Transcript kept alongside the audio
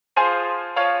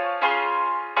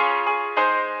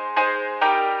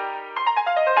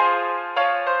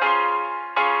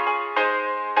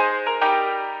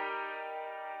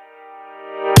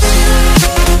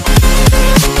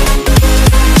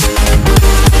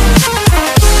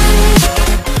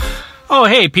Oh,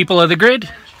 hey, people of the grid.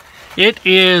 It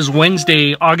is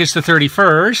Wednesday, August the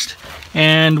 31st,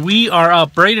 and we are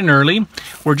up bright and early.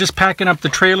 We're just packing up the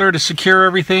trailer to secure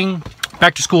everything.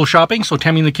 Back to school shopping, so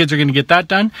Tammy and the kids are going to get that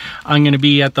done. I'm going to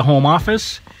be at the home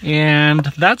office, and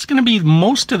that's going to be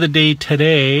most of the day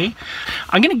today.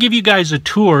 I'm going to give you guys a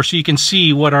tour so you can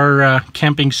see what our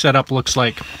camping setup looks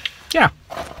like. Yeah.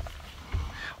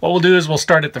 What we'll do is we'll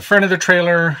start at the front of the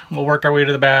trailer, we'll work our way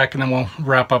to the back, and then we'll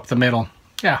wrap up the middle.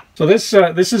 Yeah. So this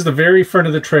is the very front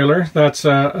of the trailer. That's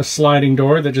a sliding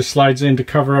door that just slides in to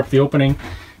cover up the opening.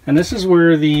 And this is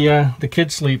where the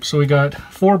kids sleep. So we got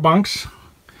 4 bunks.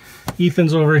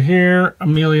 Ethan's over here,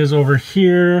 Amelia's over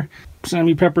here,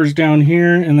 Sammy Pepper's down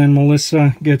here, and then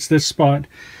Melissa gets this spot.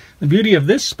 The beauty of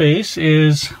this space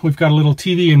is we've got a little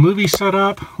TV and movie set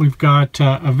up. We've got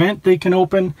a vent they can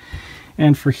open,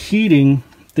 and for heating,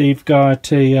 they've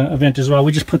got a vent as well.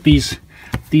 We just put these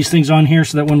things on here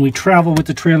so that when we travel with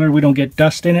the trailer, we don't get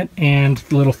dust in it and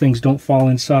the little things don't fall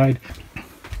inside.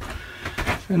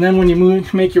 And then when you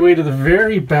make your way to the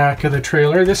very back of the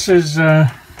trailer, this is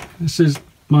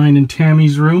mine and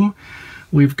Tammy's room.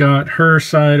 We've got her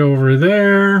side over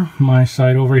there, my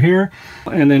side over here,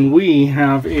 and then we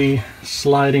have a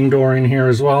sliding door in here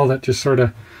as well that just sort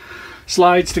of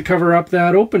slides to cover up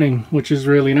that opening, which is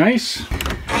really nice.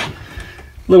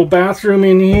 Little bathroom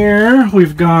in here.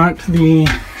 We've got the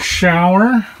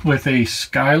shower with a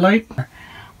skylight.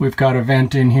 We've got a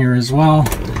vent in here as well,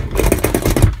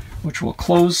 which we'll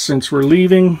close since we're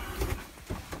leaving.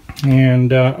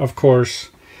 And of course,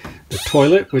 the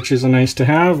toilet, which is a nice to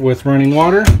have with running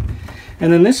water.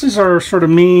 And then this is our sort of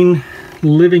main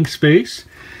living space.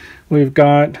 We've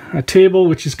got a table,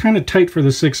 which is kind of tight for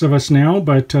the 6 of us now,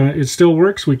 but it still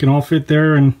works. We can all fit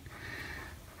there and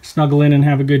snuggle in and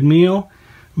have a good meal.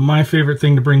 My favorite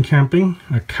thing to bring camping,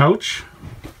 a couch.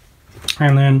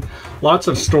 And then lots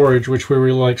of storage, which we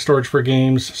really like. Storage for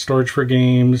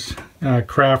games,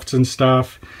 crafts and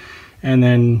stuff. And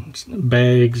then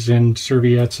bags and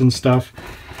serviettes and stuff.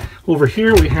 Over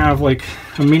here we have like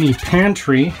a mini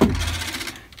pantry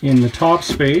in the top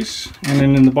space, and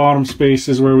then in the bottom space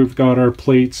is where we've got our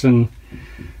plates and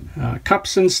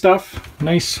cups and stuff.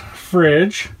 Nice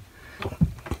fridge,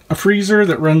 a freezer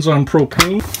that runs on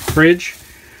propane. Fridge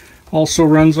also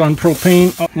runs on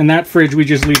propane, and that fridge we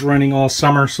just leave running all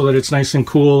summer so that it's nice and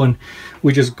cool, and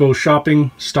we just go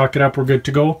shopping, stock it up, we're good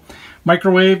to go.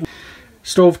 Microwave,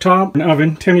 stovetop, an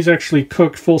oven. Tammy's actually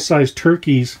cooked full-size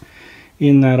turkeys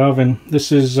in that oven.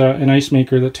 This is an ice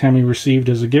maker that Tammy received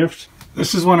as a gift.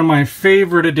 This is one of my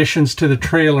favorite additions to the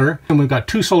trailer, and we've got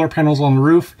 2 solar panels on the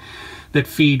roof that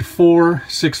feed 4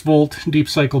 6-volt deep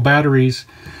cycle batteries.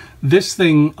 This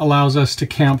thing allows us to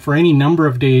camp for any number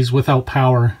of days without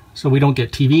power, so we don't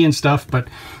get TV and stuff, but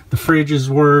the fridges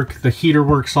work, the heater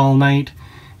works all night,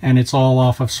 and it's all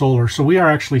off of solar. So we are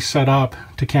actually set up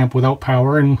to camp without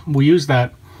power, and we use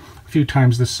that a few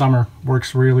times this summer.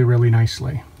 Works really, really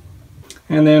nicely.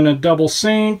 And then a double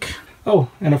sink.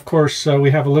 Oh, and of course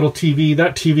we have a little TV.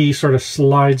 That TV sort of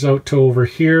slides out to over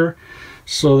here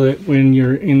so that when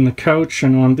you're in the couch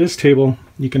and on this table,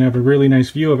 you can have a really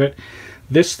nice view of it.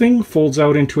 This thing folds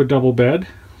out into a double bed,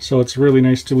 so it's really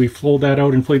nice to fold that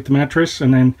out, inflate the mattress,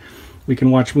 and then we can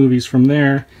watch movies from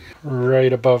there.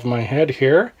 Right above my head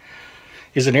here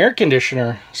is an air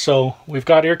conditioner. So we've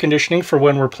got air conditioning for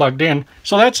when we're plugged in.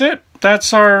 So that's it.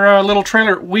 That's our little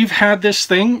trailer. We've had this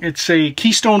thing. It's a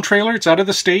Keystone trailer. It's out of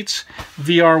the States,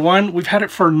 VR1. We've had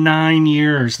it for 9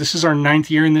 years. This is our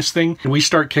 9th year in this thing. We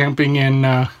start camping in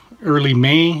early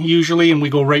May usually, and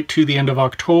we go right to the end of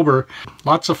October.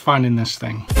 Lots of fun in this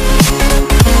thing.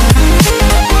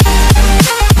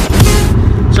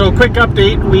 So quick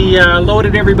update, we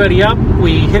loaded everybody up.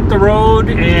 We hit the road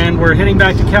and we're heading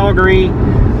back to Calgary.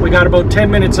 We got about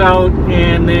 10 minutes out,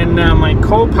 and then my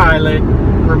co-pilot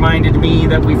reminded me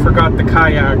that we forgot the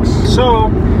kayaks. So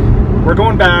we're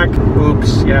going back.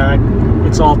 Oops, yeah,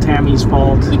 it's all Tammy's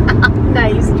fault.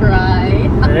 Nice try.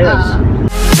 It is.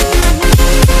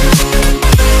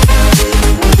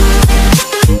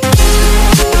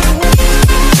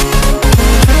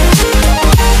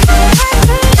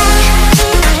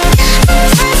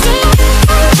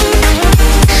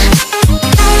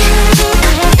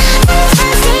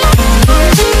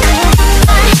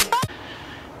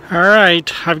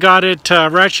 Alright, I've got it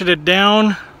ratcheted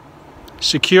down,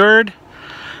 secured.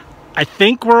 I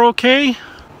think we're okay.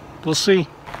 We'll see.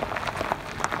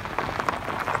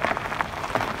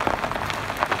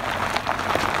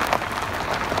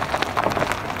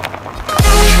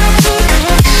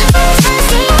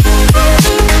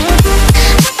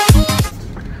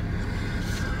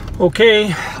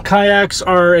 Okay, kayaks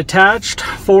are attached,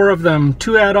 4 of them,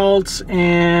 2 adults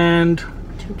and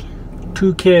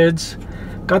 2 kids.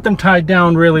 Got them tied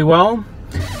down really well.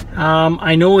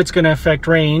 I know it's going to affect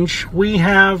range. We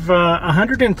have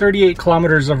 138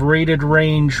 kilometers of rated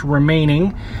range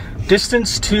remaining.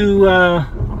 Distance to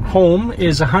home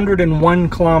is 101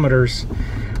 kilometers.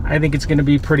 I think it's going to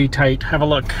be pretty tight. Have a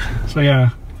look. So yeah,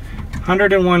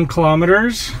 101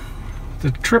 kilometers.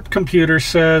 The trip computer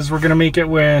says we're going to make it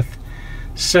with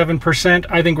 7%.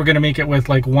 I think we're going to make it with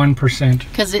like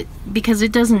 1%. Because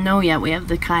it doesn't know yet we have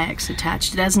the kayaks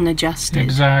attached. It hasn't adjusted.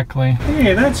 Exactly.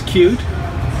 Hey, that's cute.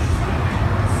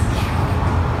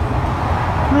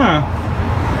 Huh.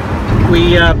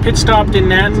 We pit stopped in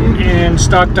Nanton and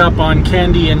stocked up on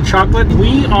candy and chocolate.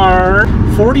 We are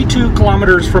 42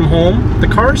 kilometers from home. The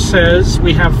car says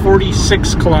we have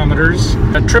 46 kilometers.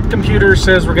 The trip computer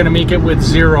says we're going to make it with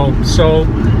 0. So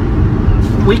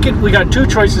we got 2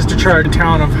 choices to charge: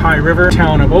 town of High River,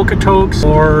 town of Okotoks,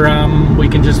 or we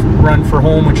can just run for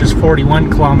home, which is 41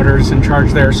 kilometers, and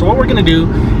charge there. So what we're going to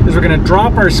do is we're going to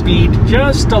drop our speed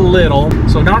just a little,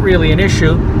 so not really an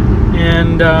issue.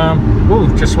 And ooh,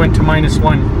 just went to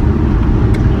 -1.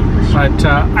 But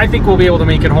I think we'll be able to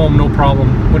make it home, no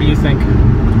problem. What do you think?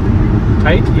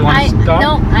 Tight? You want to stop?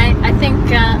 No, I think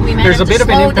we might have to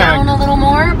slow down a little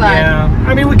more. But yeah,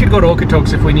 I mean, we could go to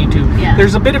Okotoks if we need to. Yeah.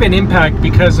 There's a bit of an impact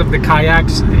because of the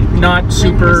kayaks, not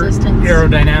super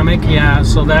aerodynamic. Yeah,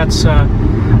 so that's our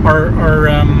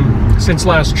since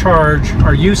last charge,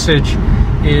 our usage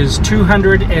is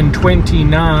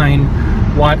 229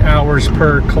 watt-hours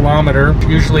per kilometer.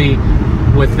 Usually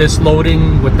with this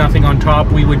loading, with nothing on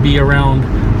top, we would be around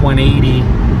 180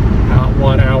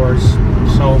 watt-hours.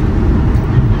 So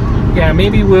yeah,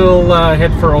 maybe we'll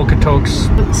head for Okotoks.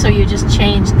 So you just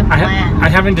changed the plan? I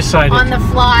haven't decided. On the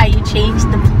fly, you changed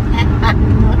the plan?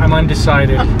 I'm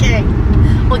undecided. Okay.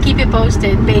 We'll keep you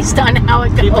posted based on how it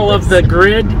goes. People of the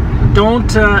grid,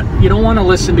 don't you don't want to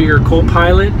listen to your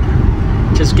co-pilot.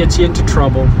 Just gets you into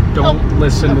trouble. Don't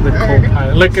listen to the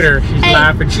co-pilot. Look at her. She's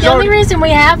laughing. She's the only reason we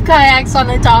have kayaks on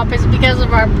the top is because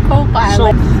of our co-pilot.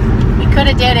 So, we could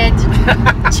have did it.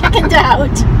 Chickened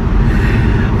out.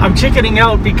 I'm chickening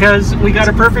out because we got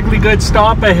a perfectly good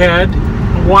stop ahead.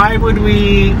 Why would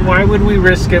we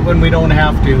risk it when we don't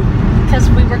have to? Because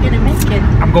we were going to make it.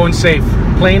 I'm going safe.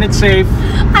 Playing it safe.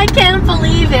 I can't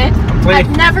believe it. I've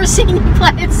never seen you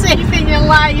play it safe in your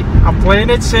life. I'm playing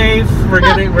it safe. We're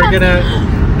gonna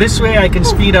this way I can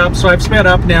speed up. So I've sped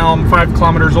up now. I'm 5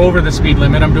 kilometers over the speed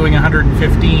limit. I'm doing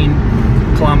 115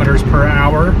 kilometers per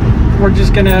hour. We're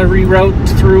just gonna reroute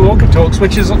through Okotoks,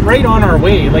 which is right on our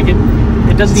way. Like it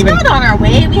doesn't even. It's not on our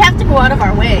way. We have to go out of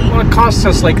our way. Well, it costs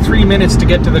us like 3 minutes to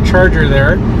get to the charger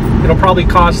there. It'll probably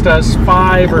cost us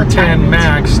 5 or 10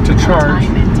 max to charge.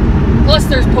 Plus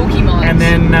there's Pokemon. And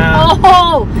then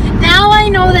oh, now I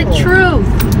know the truth.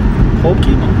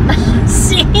 Pokemon.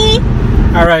 See?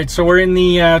 Alright, so we're in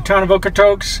the town of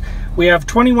Okotoks. We have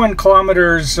 21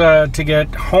 kilometers to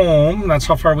get home. That's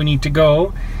how far we need to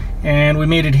go. And we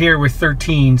made it here with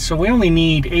 13. So we only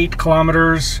need 8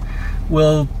 kilometers.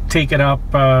 We'll take it up,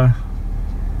 what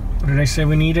did I say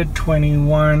we needed?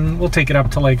 21. We'll take it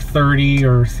up to like 30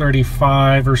 or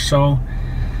 35 or so.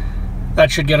 That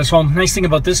should get us home. Nice thing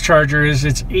about this charger is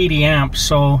it's 80 amps.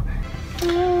 So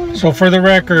for the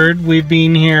record, we've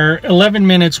been here 11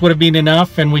 minutes would have been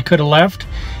enough and we could have left.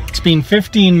 It's been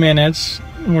 15 minutes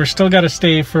and we're still got to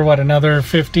stay for what, another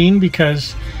 15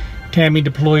 because Tammy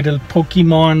deployed a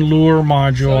Pokemon lure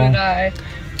module. So did I.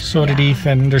 So did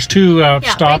Ethan. There's 2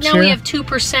 stops right now here. We have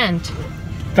 2%.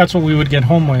 That's what we would get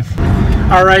home with.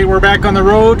 All right, we're back on the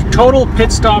road. Total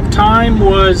pit stop time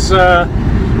was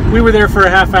we were there for a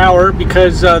half hour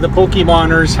because the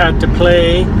Pokemoners had to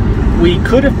play. We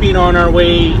could have been on our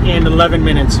way in 11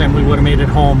 minutes and we would have made it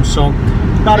home. So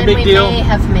not a big deal. We may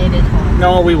have made it home.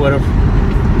 No, we would have.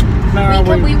 No,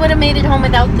 we would have made it home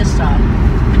without the stop.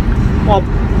 Well,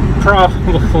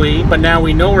 probably, but now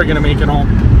we know we're going to make it home.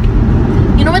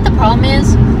 You know what the problem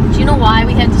is? Do you know why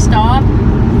we had to stop?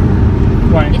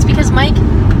 Why? It's because Mike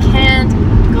can't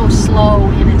go slow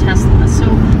in a Tesla. So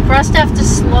for us to have to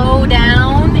slow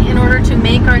down in order to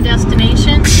make our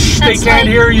destination, they can't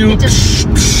hear you. It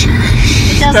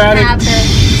doesn't happen.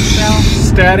 So.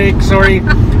 Static, sorry.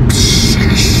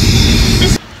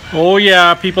 Oh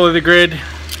yeah, people of the grid.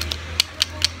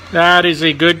 That is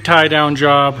a good tie down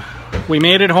job. We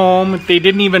made it home. They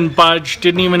didn't even budge,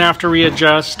 didn't even have to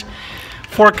readjust.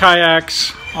 4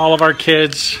 kayaks, all of our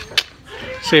kids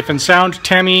safe and sound.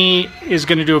 Tammy is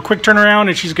going to do a quick turnaround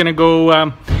and she's going to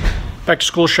go back to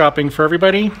school shopping for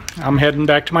everybody. I'm heading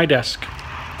back to my desk.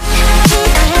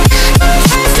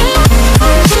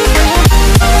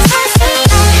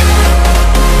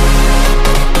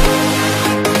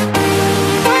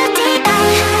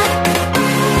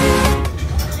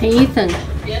 Ethan,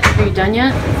 are you done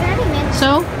yet?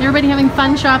 So, everybody having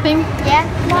fun shopping? Yeah.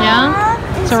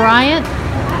 Yeah? It's a riot?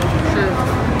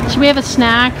 Sure. Should we have a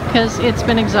snack because it's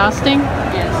been exhausting?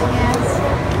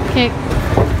 Yes. Okay.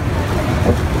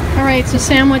 Alright, so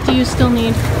Sam, what do you still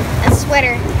need? A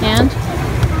sweater. And?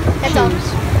 That's all.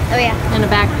 Shoes. Oh yeah. And a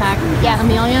backpack. Yeah.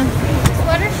 Amelia?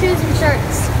 Sweater, shoes, and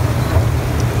shirts.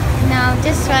 No,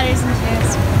 just sweaters and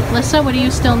shoes. Lissa, what do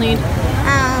you still need?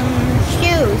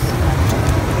 Shoes.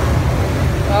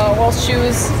 Well,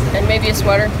 shoes and maybe a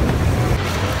sweater.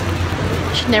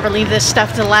 Should never leave this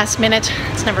stuff to the last minute.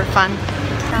 It's never fun.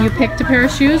 You picked a pair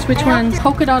of shoes? Which ones?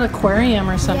 Polka Dot Aquarium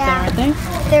or something, Yeah. aren't they?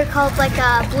 They're called like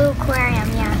a blue aquarium,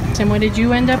 yeah. And what did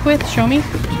you end up with? Show me.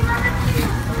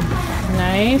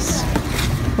 Nice.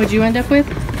 What'd you end up with?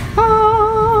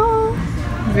 Oh,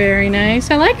 very nice.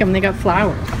 I like them. They got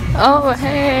flowers. Oh,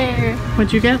 hey.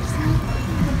 What'd you get?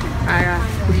 I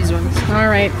got these ones. All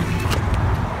right.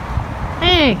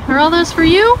 Hey, are all those for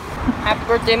you? Happy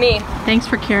birthday, me. Thanks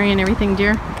for carrying everything,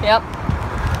 dear. Yep.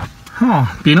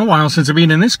 Oh, been a while since I've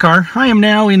been in this car. I am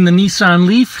now in the Nissan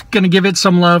Leaf. Gonna give it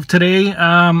some love today.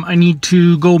 I need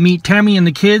to go meet Tammy and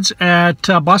the kids at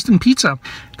Boston Pizza.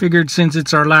 Figured since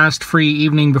it's our last free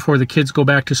evening before the kids go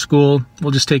back to school,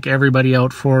 we'll just take everybody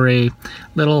out for a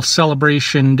little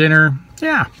celebration dinner.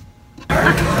 Yeah.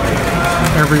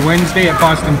 Every Wednesday at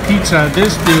Boston Pizza,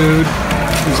 this dude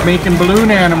is making balloon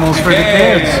animals for the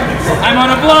kids. I'm on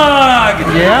a vlog!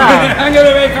 Yeah. I'm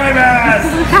gonna make famous!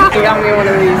 He got me one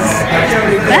of these.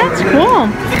 That's cool.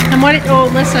 And what?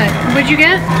 Oh, Lissa, what'd you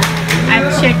get? A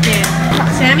chicken.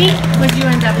 Sammy, what'd you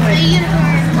end up with? A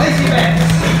unicorn.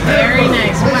 Very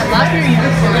nice. Oh, I love your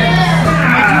unicorn.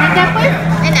 What'd you end up with?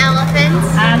 An elephant.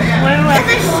 What?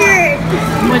 With a shirt.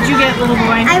 What'd you get, little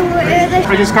boy? I wear the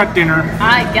I just got dinner.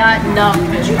 I got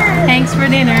nothing. Thanks for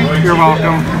dinner. You're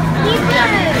welcome.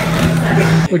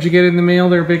 What'd you get in the mail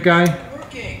there, big guy?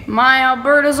 My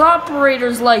Alberta's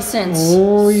operator's license.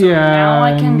 Oh, yeah. Now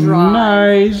I can drive.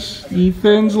 Nice.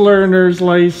 Ethan's learner's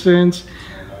license.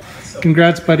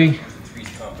 Congrats, buddy.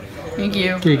 Thank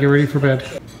you. Okay, get ready for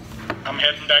bed. I'm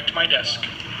heading back to my desk.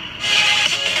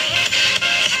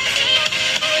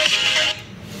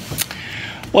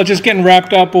 Well, just getting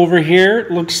wrapped up over here.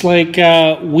 Looks like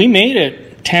we made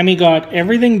it. Tammy got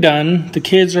everything done. The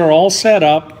kids are all set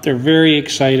up. They're very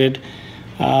excited.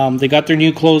 They got their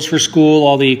new clothes for school,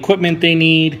 all the equipment they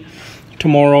need.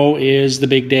 Tomorrow is the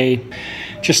big day.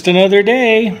 Just another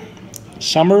day.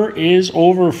 Summer is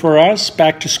over for us,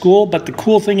 back to school. But the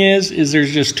cool thing is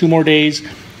there's just 2 more days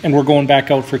and we're going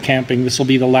back out for camping. This will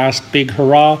be the last big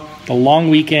hurrah, the long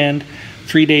weekend.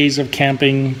 3 days of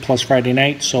camping plus Friday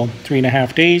night, so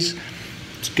 3.5 days.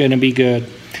 It's gonna be good.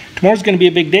 Tomorrow's gonna be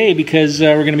a big day because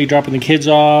we're gonna be dropping the kids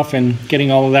off and getting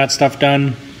all of that stuff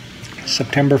done.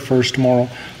 September 1st tomorrow.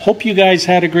 Hope you guys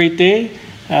had a great day.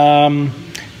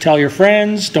 Tell your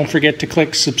friends. Don't forget to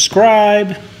click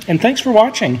subscribe. And thanks for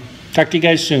watching. Talk to you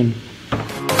guys soon.